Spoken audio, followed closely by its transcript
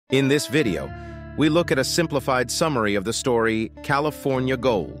In this video, we look at a simplified summary of the story California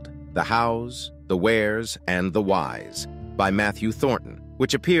Gold, The Hows, the Wheres, and the Whys by Matthew Thornton,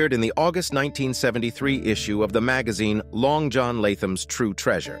 which appeared in the August 1973 issue of the magazine Long John Latham's True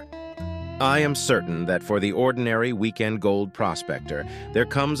Treasure. I am certain that for the ordinary weekend gold prospector, there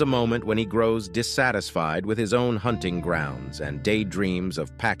comes a moment when he grows dissatisfied with his own hunting grounds and daydreams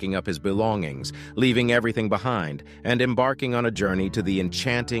of packing up his belongings, leaving everything behind, and embarking on a journey to the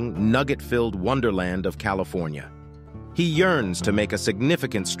enchanting, nugget-filled wonderland of California. He yearns to make a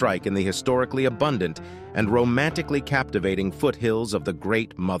significant strike in the historically abundant and romantically captivating foothills of the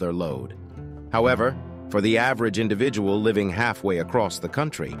Great Mother Lode. However, for the average individual living halfway across the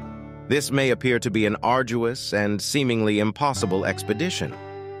country, this may appear to be an arduous and seemingly impossible expedition,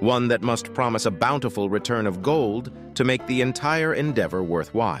 one that must promise a bountiful return of gold to make the entire endeavor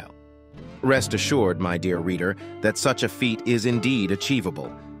worthwhile. Rest assured, my dear reader, that such a feat is indeed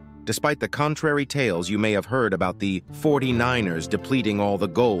achievable, despite the contrary tales you may have heard about the 49ers depleting all the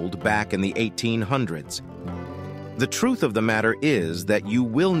gold back in the 1800s. The truth of the matter is that you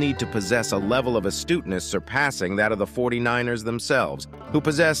will need to possess a level of astuteness surpassing that of the 49ers themselves, who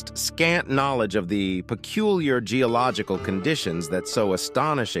possessed scant knowledge of the peculiar geological conditions that so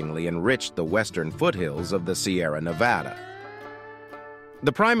astonishingly enriched the western foothills of the Sierra Nevada.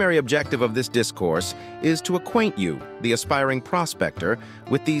 The primary objective of this discourse is to acquaint you, the aspiring prospector,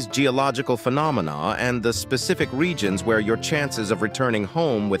 with these geological phenomena and the specific regions where your chances of returning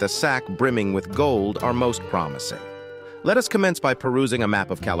home with a sack brimming with gold are most promising. Let us commence by perusing a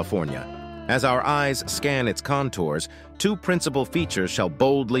map of California. As our eyes scan its contours, two principal features shall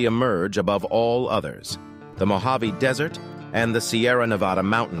boldly emerge above all others: the Mojave Desert and the Sierra Nevada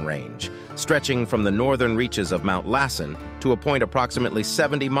mountain range, stretching from the northern reaches of Mount Lassen to a point approximately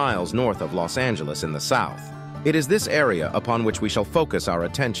 70 miles north of Los Angeles in the south. It is this area upon which we shall focus our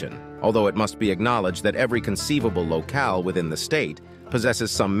attention, although it must be acknowledged that every conceivable locale within the state possesses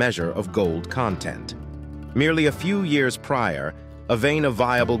some measure of gold content. Merely a few years prior, a vein of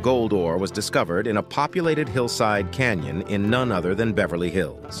viable gold ore was discovered in a populated hillside canyon in none other than Beverly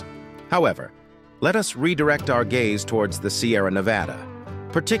Hills. However, let us redirect our gaze towards the Sierra Nevada,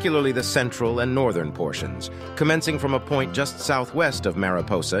 particularly the central and northern portions, commencing from a point just southwest of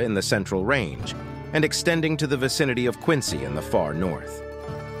Mariposa in the Central Range and extending to the vicinity of Quincy in the far north.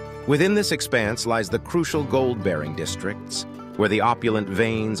 Within this expanse lies the crucial gold-bearing districts, where the opulent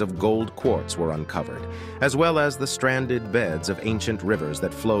veins of gold quartz were uncovered, as well as the stranded beds of ancient rivers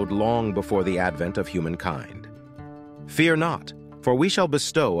that flowed long before the advent of humankind. Fear not, for we shall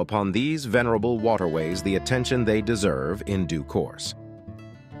bestow upon these venerable waterways the attention they deserve in due course.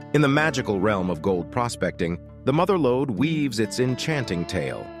 In the magical realm of gold prospecting, the Mother Lode weaves its enchanting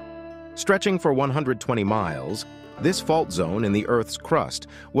tale. Stretching for 120 miles, this fault zone in the Earth's crust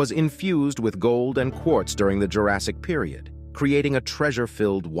was infused with gold and quartz during the Jurassic period, creating a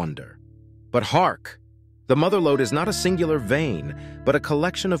treasure-filled wonder. But hark! The Mother Lode is not a singular vein, but a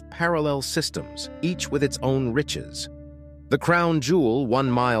collection of parallel systems, each with its own riches. The crown jewel,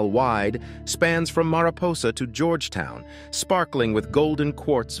 1 mile wide, spans from Mariposa to Georgetown, sparkling with golden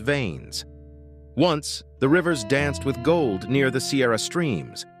quartz veins. Once, the rivers danced with gold near the Sierra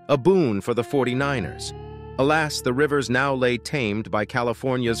streams, a boon for the 49ers. Alas, the rivers now lay tamed by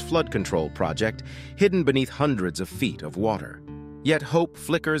California's flood control project, hidden beneath hundreds of feet of water. Yet hope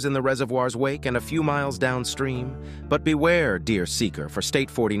flickers in the reservoir's wake and a few miles downstream. But beware, dear seeker, for State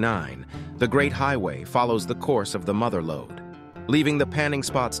 49. The Great Highway follows the course of the Mother Lode, leaving the panning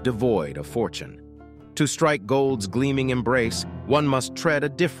spots devoid of fortune. To strike gold's gleaming embrace, one must tread a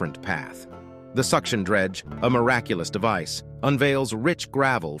different path. The suction dredge, a miraculous device, unveils rich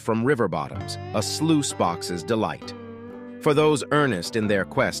gravel from river bottoms, a sluice box's delight. For those earnest in their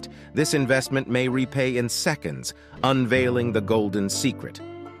quest, this investment may repay in seconds, unveiling the golden secret.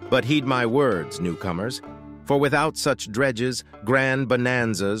 But heed my words, newcomers, for without such dredges, grand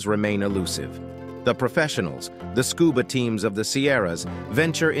bonanzas remain elusive. The professionals, the scuba teams of the Sierras,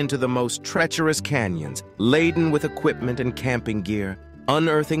 venture into the most treacherous canyons, laden with equipment and camping gear,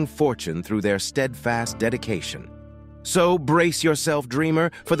 unearthing fortune through their steadfast dedication. So brace yourself, dreamer,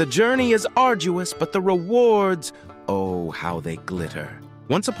 for the journey is arduous, but the rewards, oh, how they glitter.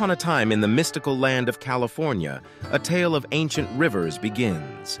 Once upon a time in the mystical land of California, a tale of ancient rivers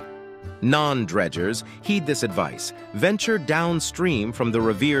begins. Non-dredgers, heed this advice. Venture downstream from the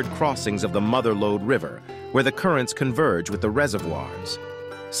revered crossings of the Mother Lode River, where the currents converge with the reservoirs.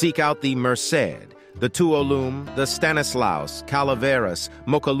 Seek out the Merced, the Tuolumne, the Stanislaus, Calaveras,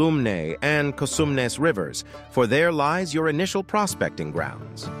 Mokelumne, and Cosumnes rivers, for there lies your initial prospecting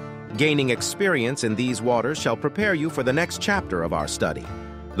grounds. Gaining experience in these waters shall prepare you for the next chapter of our study.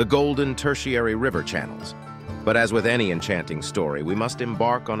 the golden tertiary river channels. But as with any enchanting story, we must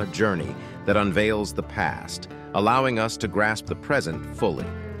embark on a journey that unveils the past, allowing us to grasp the present fully.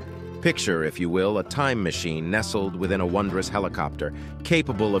 Picture, if you will, a time machine nestled within a wondrous helicopter,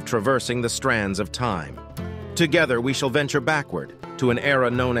 capable of traversing the strands of time. Together, we shall venture backward to an era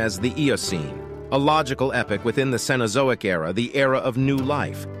known as the Eocene, a logical epoch within the Cenozoic era, the era of new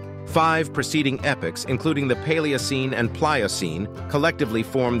life. 5 preceding epochs, including the Paleocene and Pliocene, collectively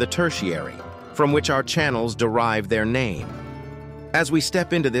form the Tertiary, from which our channels derive their name. As we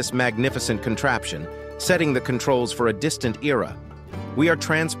step into this magnificent contraption, setting the controls for a distant era, we are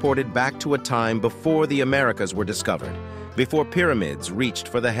transported back to a time before the Americas were discovered, before pyramids reached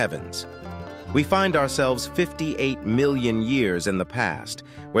for the heavens. We find ourselves 58 million years in the past,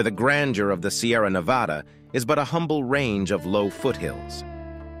 where the grandeur of the Sierra Nevada is but a humble range of low foothills.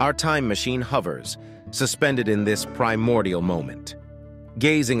 Our time machine hovers, suspended in this primordial moment.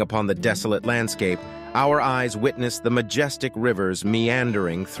 Gazing upon the desolate landscape, our eyes witness the majestic rivers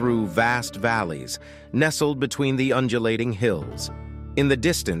meandering through vast valleys, nestled between the undulating hills. In the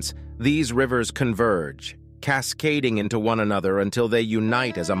distance, these rivers converge, cascading into one another until they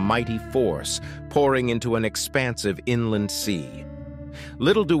unite as a mighty force, pouring into an expansive inland sea.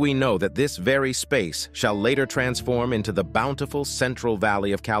 Little do we know that this very space shall later transform into the bountiful Central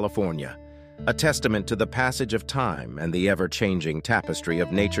Valley of California, a testament to the passage of time and the ever-changing tapestry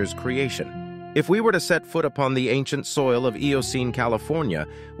of nature's creation. If we were to set foot upon the ancient soil of Eocene California,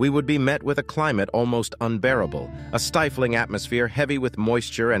 we would be met with a climate almost unbearable, a stifling atmosphere heavy with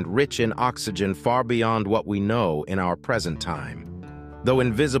moisture and rich in oxygen far beyond what we know in our present time. Though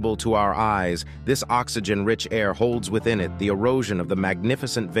invisible to our eyes, this oxygen-rich air holds within it the erosion of the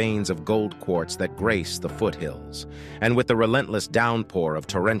magnificent veins of gold quartz that grace the foothills, and with the relentless downpour of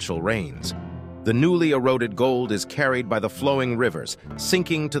torrential rains, the newly eroded gold is carried by the flowing rivers,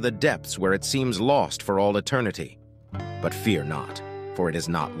 sinking to the depths where it seems lost for all eternity. But fear not, for it is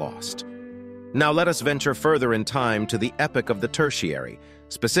not lost. Now let us venture further in time to the epoch of the Tertiary,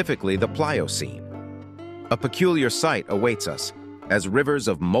 specifically the Pliocene. A peculiar sight awaits us, as rivers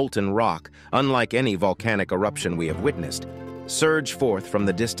of molten rock, unlike any volcanic eruption we have witnessed, surge forth from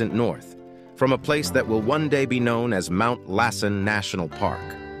the distant north, from a place that will one day be known as Mount Lassen National Park.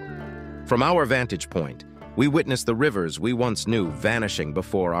 From our vantage point, we witness the rivers we once knew vanishing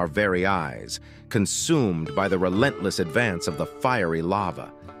before our very eyes, consumed by the relentless advance of the fiery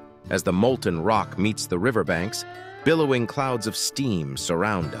lava. As the molten rock meets the riverbanks, billowing clouds of steam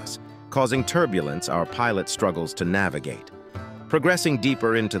surround us, causing turbulence our pilot struggles to navigate. Progressing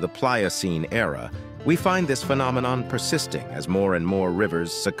deeper into the Pliocene era, we find this phenomenon persisting as more and more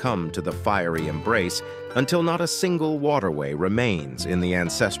rivers succumb to the fiery embrace until not a single waterway remains in the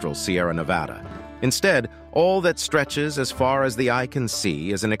ancestral Sierra Nevada. Instead, all that stretches as far as the eye can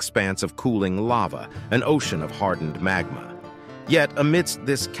see is an expanse of cooling lava, an ocean of hardened magma. Yet, amidst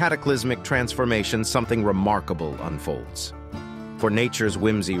this cataclysmic transformation, something remarkable unfolds. For nature's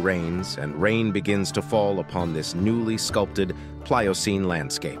whimsy reigns, and rain begins to fall upon this newly sculpted Pliocene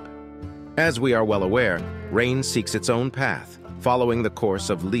landscape. As we are well aware, rain seeks its own path, following the course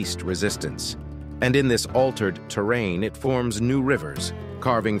of least resistance. And in this altered terrain, it forms new rivers,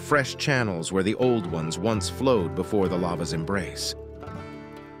 carving fresh channels where the old ones once flowed before the lava's embrace.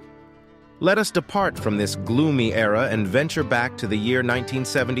 Let us depart from this gloomy era and venture back to the year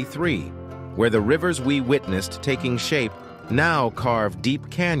 1973, where the rivers we witnessed taking shape now carve deep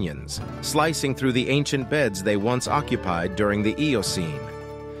canyons, slicing through the ancient beds they once occupied during the Eocene.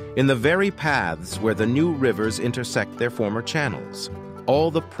 In the very paths where the new rivers intersect their former channels,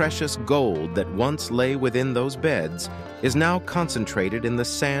 all the precious gold that once lay within those beds is now concentrated in the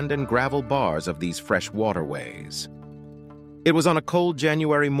sand and gravel bars of these fresh waterways. It was on a cold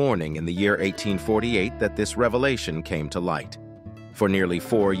January morning in the year 1848 that this revelation came to light. For nearly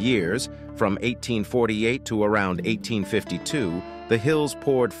 4 years, from 1848 to around 1852, the hills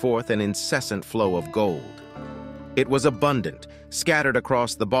poured forth an incessant flow of gold. It was abundant, scattered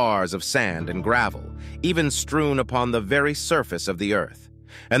across the bars of sand and gravel, even strewn upon the very surface of the earth.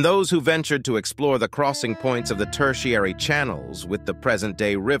 And those who ventured to explore the crossing points of the tertiary channels with the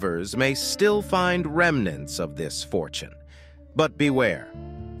present-day rivers may still find remnants of this fortune. But beware,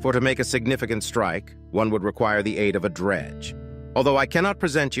 for to make a significant strike, one would require the aid of a dredge. Although I cannot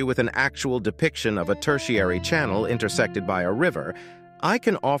present you with an actual depiction of a tertiary channel intersected by a river, I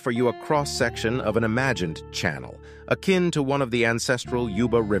can offer you a cross-section of an imagined channel, akin to one of the ancestral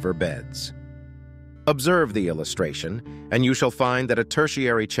Yuba River beds. Observe the illustration, and you shall find that a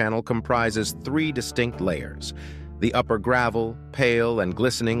tertiary channel comprises 3 distinct layers: the upper gravel, pale and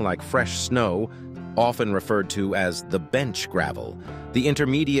glistening like fresh snow, often referred to as the bench gravel, the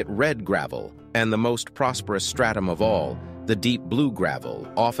intermediate red gravel, and the most prosperous stratum of all, the deep blue gravel,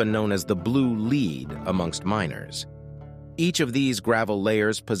 often known as the blue lead amongst miners. Each of these gravel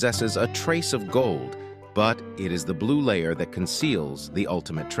layers possesses a trace of gold, but it is the blue layer that conceals the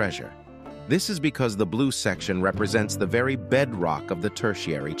ultimate treasure. This is because the blue section represents the very bedrock of the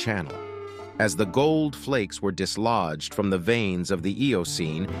tertiary channel. As the gold flakes were dislodged from the veins of the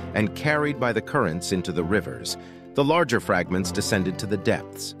Eocene and carried by the currents into the rivers, the larger fragments descended to the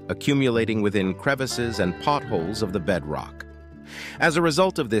depths, accumulating within crevices and potholes of the bedrock. As a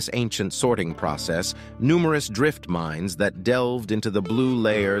result of this ancient sorting process, numerous drift mines that delved into the blue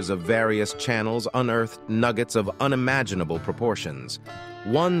layers of various channels unearthed nuggets of unimaginable proportions.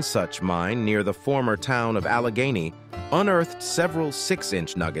 One such mine near the former town of Allegheny unearthed several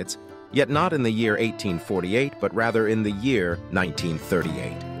 6-inch nuggets, yet not in the year 1848, but rather in the year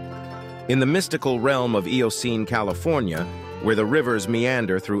 1938. In the mystical realm of Eocene California, where the rivers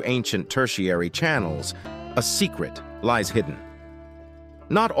meander through ancient tertiary channels, a secret lies hidden.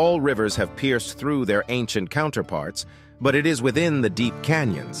 Not all rivers have pierced through their ancient counterparts, but it is within the deep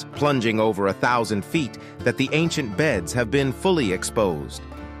canyons, plunging over 1,000 feet, that the ancient beds have been fully exposed.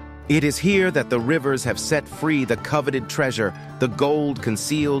 It is here that the rivers have set free the coveted treasure, the gold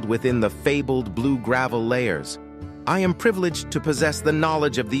concealed within the fabled blue gravel layers. I am privileged to possess the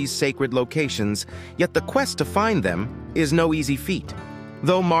knowledge of these sacred locations, yet the quest to find them is no easy feat.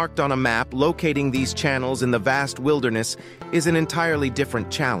 Though marked on a map, locating these channels in the vast wilderness is an entirely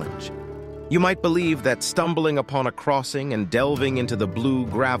different challenge. You might believe that stumbling upon a crossing and delving into the blue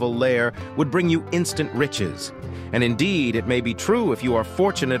gravel layer would bring you instant riches. And indeed, it may be true if you are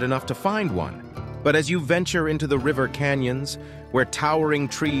fortunate enough to find one. But as you venture into the river canyons, where towering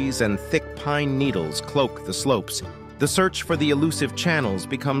trees and thick pine needles cloak the slopes, the search for the elusive channels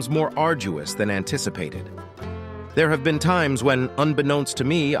becomes more arduous than anticipated. There have been times when, unbeknownst to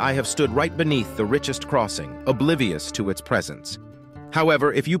me, I have stood right beneath the richest crossing, oblivious to its presence.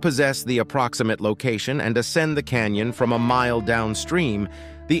 However, if you possess the approximate location and ascend the canyon from a mile downstream,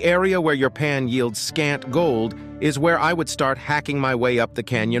 the area where your pan yields scant gold is where I would start hacking my way up the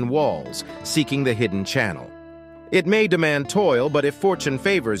canyon walls, seeking the hidden channel. It may demand toil, but if fortune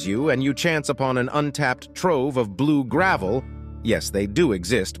favors you and you chance upon an untapped trove of blue gravel, yes, they do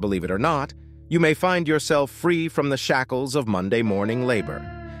exist, believe it or not, you may find yourself free from the shackles of Monday morning labor.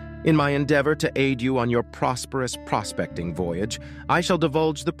 In my endeavor to aid you on your prosperous prospecting voyage, I shall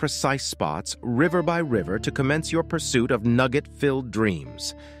divulge the precise spots, river by river, to commence your pursuit of nugget-filled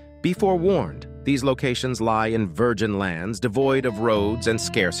dreams. Be forewarned, these locations lie in virgin lands, devoid of roads and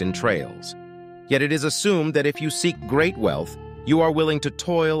scarce in trails. Yet it is assumed that if you seek great wealth, you are willing to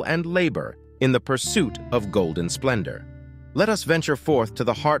toil and labor in the pursuit of golden splendor. Let us venture forth to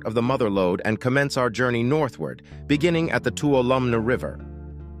the heart of the Mother Lode and commence our journey northward, beginning at the Tuolumne River.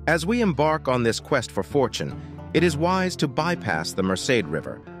 As we embark on this quest for fortune, it is wise to bypass the Merced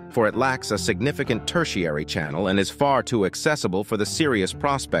River, for it lacks a significant tertiary channel and is far too accessible for the serious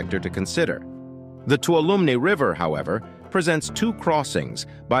prospector to consider. The Tuolumne River, however, presents two crossings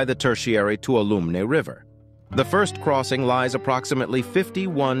by the tertiary Tuolumne River. The first crossing lies approximately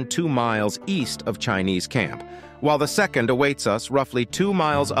 2 miles east of Chinese Camp, while the second awaits us roughly 2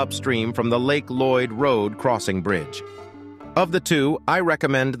 miles upstream from the Lake Lloyd Road crossing bridge. Of the two, I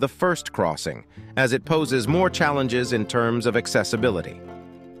recommend the first crossing, as it poses more challenges in terms of accessibility.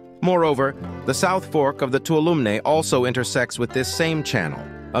 Moreover, the South Fork of the Tuolumne also intersects with this same channel,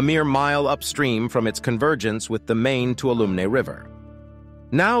 a mere mile upstream from its convergence with the main Tuolumne River.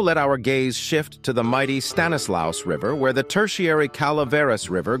 Now let our gaze shift to the mighty Stanislaus River, where the tertiary Calaveras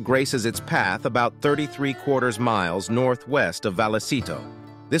River graces its path about 33/4 miles northwest of Vallecito.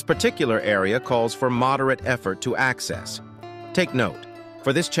 This particular area calls for moderate effort to access. Take note,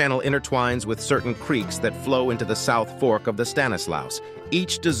 for this channel intertwines with certain creeks that flow into the South Fork of the Stanislaus,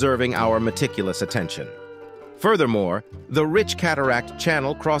 each deserving our meticulous attention. Furthermore, the rich cataract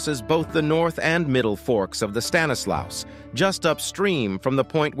channel crosses both the north and middle forks of the Stanislaus, just upstream from the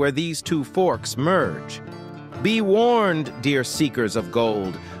point where these two forks merge. Be warned, dear seekers of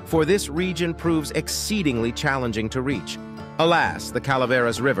gold, for this region proves exceedingly challenging to reach. Alas, the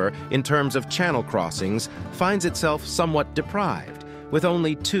Calaveras River, in terms of channel crossings, finds itself somewhat deprived, with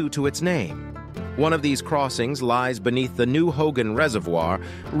only 2 to its name. One of these crossings lies beneath the New Hogan Reservoir,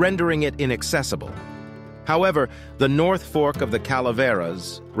 rendering it inaccessible. However, the North Fork of the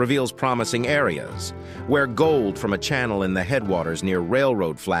Calaveras reveals promising areas, where gold from a channel in the headwaters near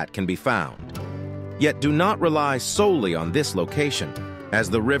Railroad Flat can be found. Yet do not rely solely on this location, as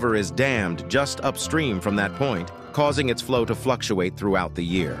the river is dammed just upstream from that point, causing its flow to fluctuate throughout the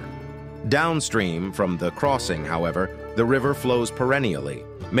year. Downstream from the crossing, however, the river flows perennially,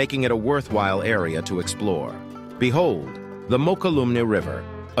 making it a worthwhile area to explore. Behold, the Mokelumne River,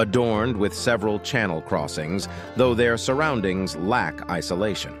 adorned with several channel crossings, though their surroundings lack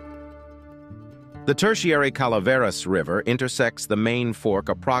isolation. The Tertiary Calaveras River intersects the main fork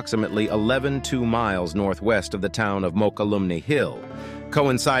approximately 11.2 miles northwest of the town of Mokelumne Hill,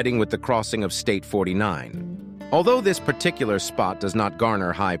 coinciding with the crossing of State 49. Although this particular spot does not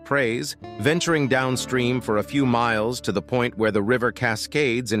garner high praise, venturing downstream for a few miles to the point where the river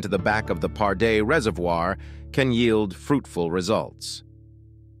cascades into the back of the Pardee Reservoir can yield fruitful results.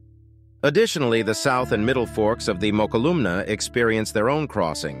 Additionally, the south and middle forks of the Mokelumne experience their own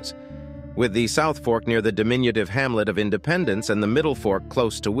crossings, with the South Fork near the diminutive hamlet of Independence and the Middle Fork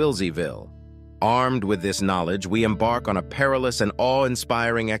close to Wilseyville. Armed with this knowledge, we embark on a perilous and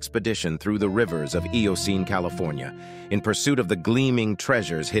awe-inspiring expedition through the rivers of Eocene California in pursuit of the gleaming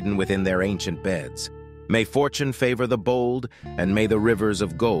treasures hidden within their ancient beds. May fortune favor the bold, and may the rivers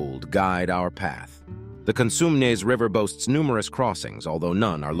of gold guide our path. The Consumnes River boasts numerous crossings, although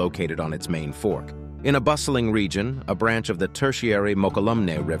none are located on its main fork. In a bustling region, a branch of the Tertiary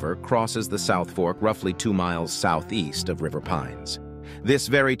Mokelumne River crosses the South Fork roughly 2 miles southeast of River Pines. This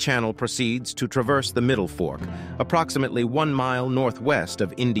very channel proceeds to traverse the Middle Fork, approximately 1 mile northwest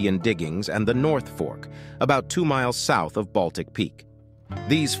of Indian Diggings, and the North Fork, about 2 miles south of Baltic Peak.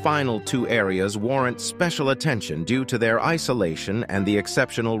 These final two areas warrant special attention due to their isolation and the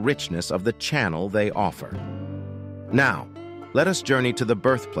exceptional richness of the channel they offer. Now, let us journey to the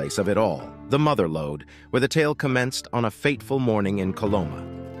birthplace of it all, the Mother Lode, where the tale commenced on a fateful morning in Coloma.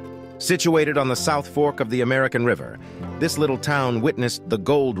 Situated on the South Fork of the American River, this little town witnessed the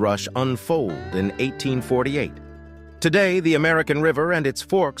gold rush unfold in 1848. Today, the American River and its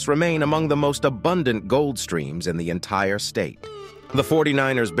forks remain among the most abundant gold streams in the entire state. The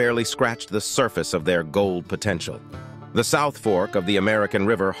 49ers barely scratched the surface of their gold potential. The South Fork of the American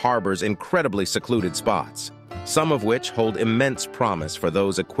River harbors incredibly secluded spots, some of which hold immense promise for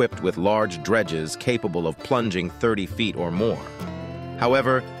those equipped with large dredges capable of plunging 30 feet or more.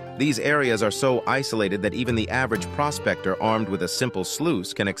 However, these areas are so isolated that even the average prospector armed with a simple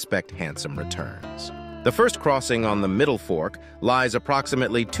sluice can expect handsome returns. The first crossing on the Middle Fork lies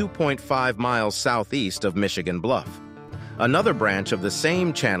approximately 2.5 miles southeast of Michigan Bluff. Another branch of the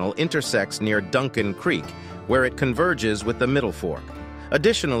same channel intersects near Duncan Creek, where it converges with the Middle Fork.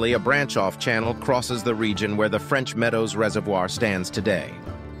 Additionally, a branch-off channel crosses the region where the French Meadows Reservoir stands today.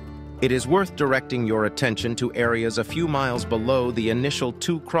 It is worth directing your attention to areas a few miles below the initial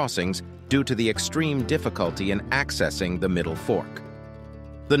two crossings due to the extreme difficulty in accessing the Middle Fork.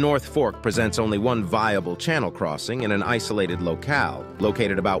 The North Fork presents only one viable channel crossing in an isolated locale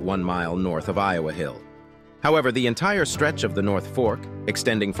located about 1 mile north of Iowa Hill. However, the entire stretch of the North Fork,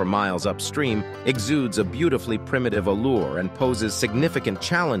 extending for miles upstream, exudes a beautifully primitive allure and poses significant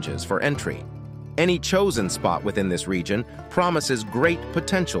challenges for entry. Any chosen spot within this region promises great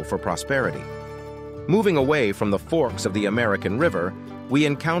potential for prosperity. Moving away from the forks of the American River, we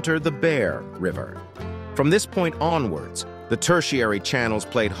encounter the Bear River. From this point onwards, the tertiary channels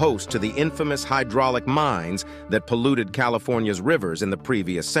played host to the infamous hydraulic mines that polluted California's rivers in the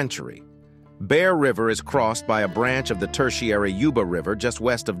previous century. Bear River is crossed by a branch of the tertiary Yuba River just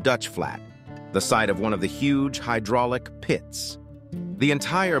west of Dutch Flat, the site of one of the huge hydraulic pits. The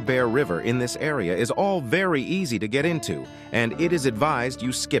entire Bear River in this area is all very easy to get into, and it is advised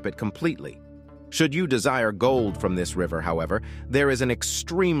you skip it completely. Should you desire gold from this river, however, there is an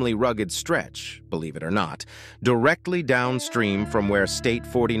extremely rugged stretch, believe it or not, directly downstream from where State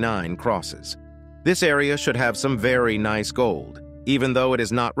 49 crosses. This area should have some very nice gold, even though it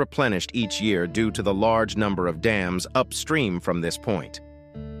is not replenished each year due to the large number of dams upstream from this point.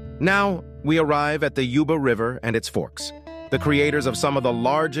 Now, we arrive at the Yuba River and its forks, the creators of some of the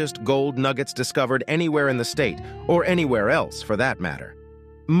largest gold nuggets discovered anywhere in the state, or anywhere else for that matter.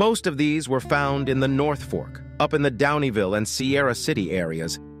 Most of these were found in the North Fork, up in the Downeyville and Sierra City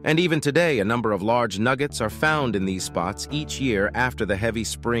areas, and even today a number of large nuggets are found in these spots each year after the heavy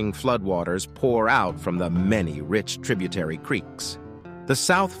spring floodwaters pour out from the many rich tributary creeks. The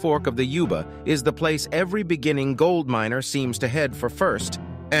South Fork of the Yuba is the place every beginning gold miner seems to head for first,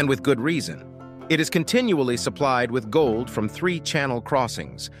 and with good reason. It is continually supplied with gold from 3 channel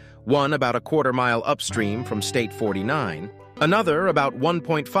crossings, one about a quarter-mile upstream from State 49, another about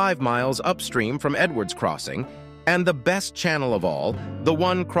 1.5 miles upstream from Edwards Crossing, and the best channel of all, the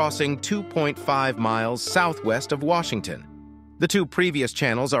one crossing 2.5 miles southwest of Washington. The 2 previous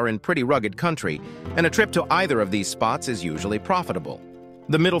channels are in pretty rugged country, and a trip to either of these spots is usually profitable.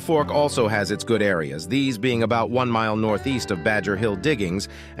 The Middle Fork also has its good areas, these being about 1 mile northeast of Badger Hill Diggings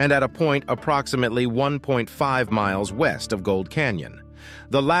and at a point approximately 1.5 miles west of Gold Canyon.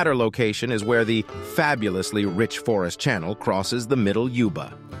 The latter location is where the fabulously rich forest channel crosses the Middle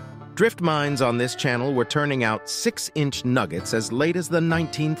Yuba. Drift mines on this channel were turning out 6-inch nuggets as late as the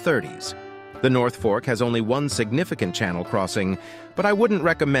 1930s. The North Fork has only one significant channel crossing, but I wouldn't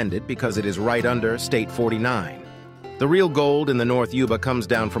recommend it because it is right under State 49. The real gold in the North Yuba comes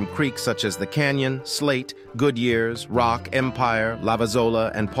down from creeks such as the Canyon, Slate, Goodyears, Rock, Empire,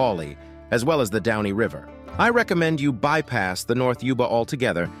 Lavazola, and Pauley, as well as the Downey River. I recommend you bypass the North Yuba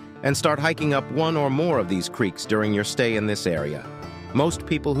altogether and start hiking up one or more of these creeks during your stay in this area. Most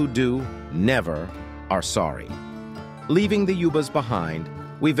people who do never are sorry. Leaving the Yubas behind,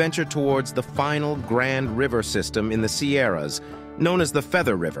 we venture towards the final grand river system in the Sierras, known as the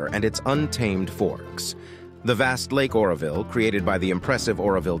Feather River and its untamed forks. The vast Lake Oroville, created by the impressive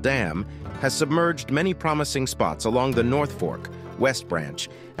Oroville Dam, has submerged many promising spots along the North Fork, West Branch,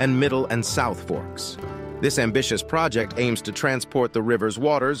 and Middle and South Forks. This ambitious project aims to transport the river's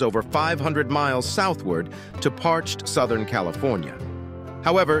waters over 500 miles southward to parched Southern California.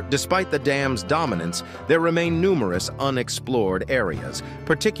 However, despite the dam's dominance, there remain numerous unexplored areas,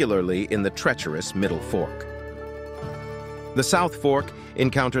 particularly in the treacherous Middle Fork. The South Fork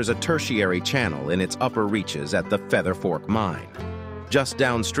encounters a tertiary channel in its upper reaches at the Feather Fork Mine. Just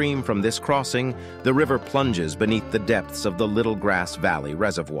downstream from this crossing, the river plunges beneath the depths of the Little Grass Valley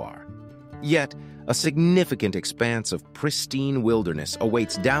Reservoir. Yet, a significant expanse of pristine wilderness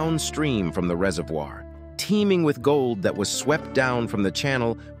awaits downstream from the reservoir, teeming with gold that was swept down from the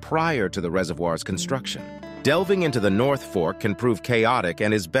channel prior to the reservoir's construction. Delving into the North Fork can prove chaotic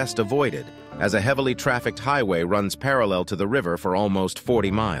and is best avoided, as a heavily trafficked highway runs parallel to the river for almost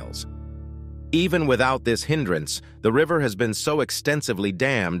 40 miles. Even without this hindrance, the river has been so extensively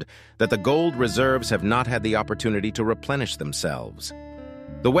dammed that the gold reserves have not had the opportunity to replenish themselves.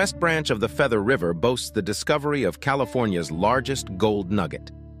 The West Branch of the Feather River boasts the discovery of California's largest gold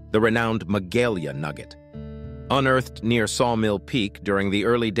nugget, the renowned Magalia nugget. Unearthed near Sawmill Peak during the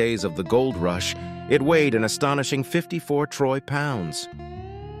early days of the gold rush, it weighed an astonishing 54 troy pounds.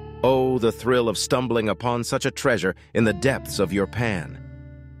 Oh, the thrill of stumbling upon such a treasure in the depths of your pan.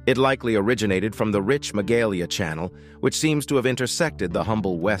 It likely originated from the rich Magalia Channel, which seems to have intersected the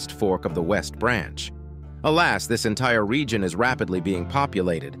humble West Fork of the West Branch. Alas, this entire region is rapidly being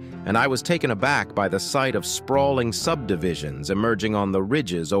populated, and I was taken aback by the sight of sprawling subdivisions emerging on the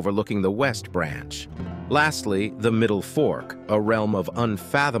ridges overlooking the West Branch. Lastly, the Middle Fork, a realm of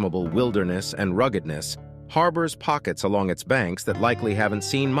unfathomable wilderness and ruggedness, harbors pockets along its banks that likely haven't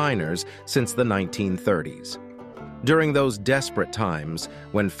seen miners since the 1930s. During those desperate times,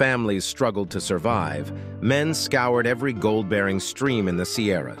 when families struggled to survive, men scoured every gold-bearing stream in the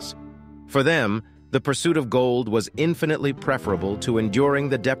Sierras. For them, the pursuit of gold was infinitely preferable to enduring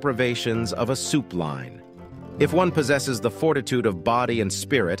the deprivations of a soup line. If one possesses the fortitude of body and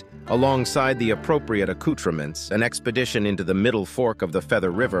spirit, alongside the appropriate accoutrements, an expedition into the Middle Fork of the Feather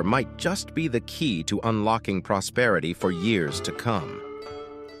River might just be the key to unlocking prosperity for years to come.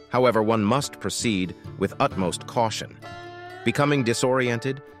 However, one must proceed with utmost caution. Becoming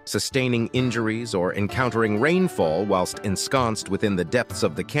disoriented, sustaining injuries, or encountering rainfall whilst ensconced within the depths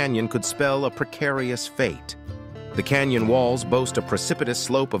of the canyon could spell a precarious fate. The canyon walls boast a precipitous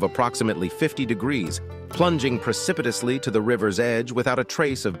slope of approximately 50 degrees, plunging precipitously to the river's edge without a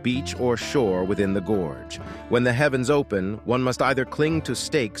trace of beach or shore within the gorge. When the heavens open, one must either cling to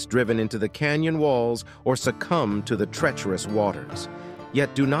stakes driven into the canyon walls or succumb to the treacherous waters.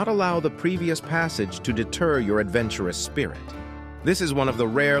 Yet do not allow the previous passage to deter your adventurous spirit. This is one of the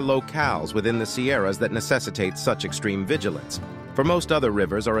rare locales within the Sierras that necessitates such extreme vigilance, for most other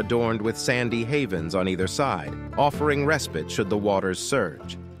rivers are adorned with sandy havens on either side, offering respite should the waters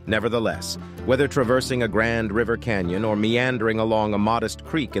surge. Nevertheless, whether traversing a grand river canyon or meandering along a modest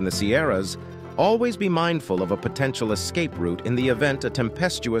creek in the Sierras, always be mindful of a potential escape route in the event a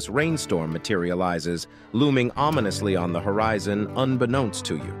tempestuous rainstorm materializes, looming ominously on the horizon unbeknownst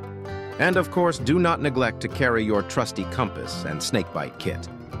to you. And of course, do not neglect to carry your trusty compass and snakebite kit.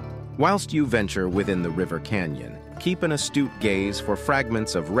 Whilst you venture within the river canyon, keep an astute gaze for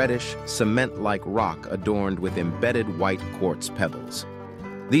fragments of reddish, cement-like rock adorned with embedded white quartz pebbles.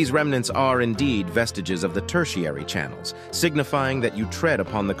 These remnants are indeed vestiges of the tertiary channels, signifying that you tread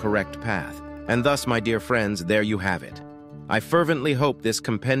upon the correct path. And thus, my dear friends, there you have it. I fervently hope this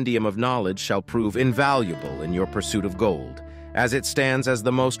compendium of knowledge shall prove invaluable in your pursuit of gold, as it stands as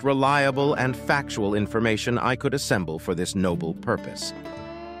the most reliable and factual information I could assemble for this noble purpose.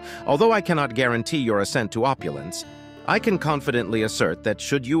 Although I cannot guarantee your ascent to opulence, I can confidently assert that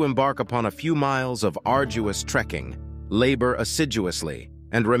should you embark upon a few miles of arduous trekking, labor assiduously,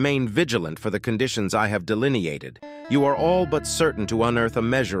 and remain vigilant for the conditions I have delineated, you are all but certain to unearth a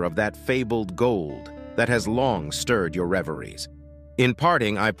measure of that fabled gold that has long stirred your reveries. In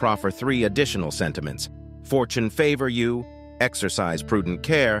parting, I proffer 3 additional sentiments. Fortune favor you, exercise prudent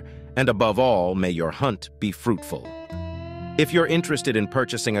care, and above all, may your hunt be fruitful. If you're interested in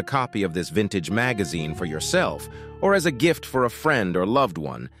purchasing a copy of this vintage magazine for yourself or as a gift for a friend or loved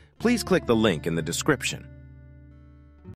one, please click the link in the description.